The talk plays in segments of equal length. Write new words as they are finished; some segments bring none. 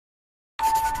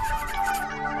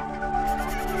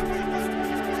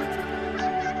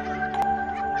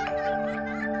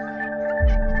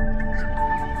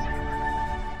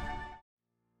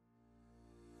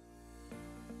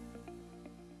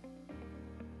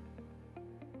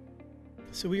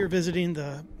So we were visiting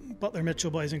the Butler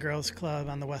Mitchell Boys and Girls Club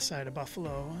on the west side of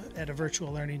Buffalo at a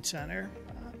virtual learning center.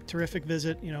 Terrific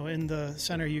visit. In the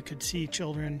center you could see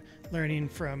children learning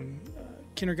from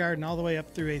kindergarten all the way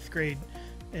up through 8th grade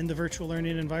in the virtual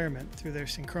learning environment through their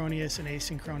synchronous and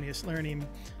asynchronous learning.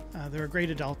 There were great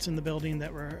adults in the building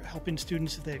that were helping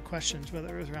students if they had questions,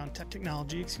 whether it was around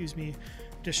technology,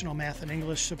 additional math and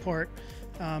English support,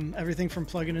 everything from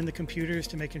plugging in the computers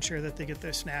to making sure that they get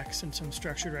their snacks and some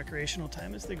structured recreational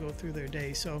time as they go through their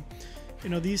day. So,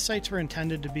 these sites were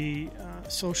intended to be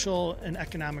social and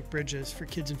economic bridges for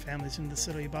kids and families in the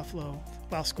city of Buffalo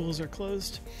while schools are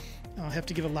closed. I have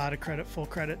to give a lot of credit, full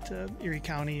credit to Erie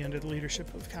County under the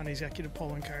leadership of County Executive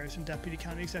Polenkars and Deputy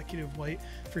County Executive White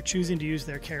for choosing to use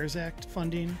their CARES Act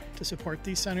funding to support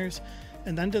these centers,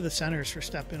 and then to the centers for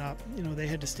stepping up. They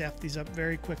had to staff these up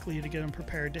very quickly to get them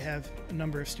prepared to have a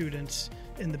number of students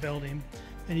in the building.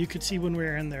 And you could see when we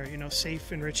were in there,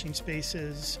 safe, enriching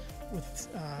spaces with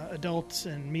adults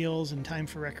and meals and time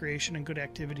for recreation and good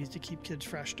activities to keep kids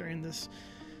fresh during this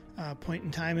point in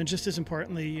time. And just as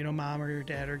importantly, mom or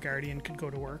dad or guardian could go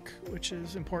to work, which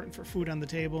is important for food on the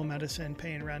table, medicine,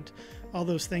 paying rent, all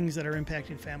those things that are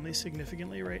impacting families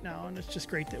significantly right now. And it's just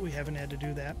great that we haven't had to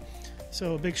do that.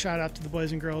 So a big shout out to the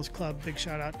Boys and Girls Club, big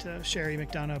shout out to Sherry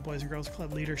McDonough, Boys and Girls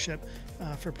Club leadership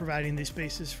for providing these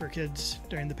spaces for kids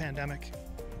during the pandemic.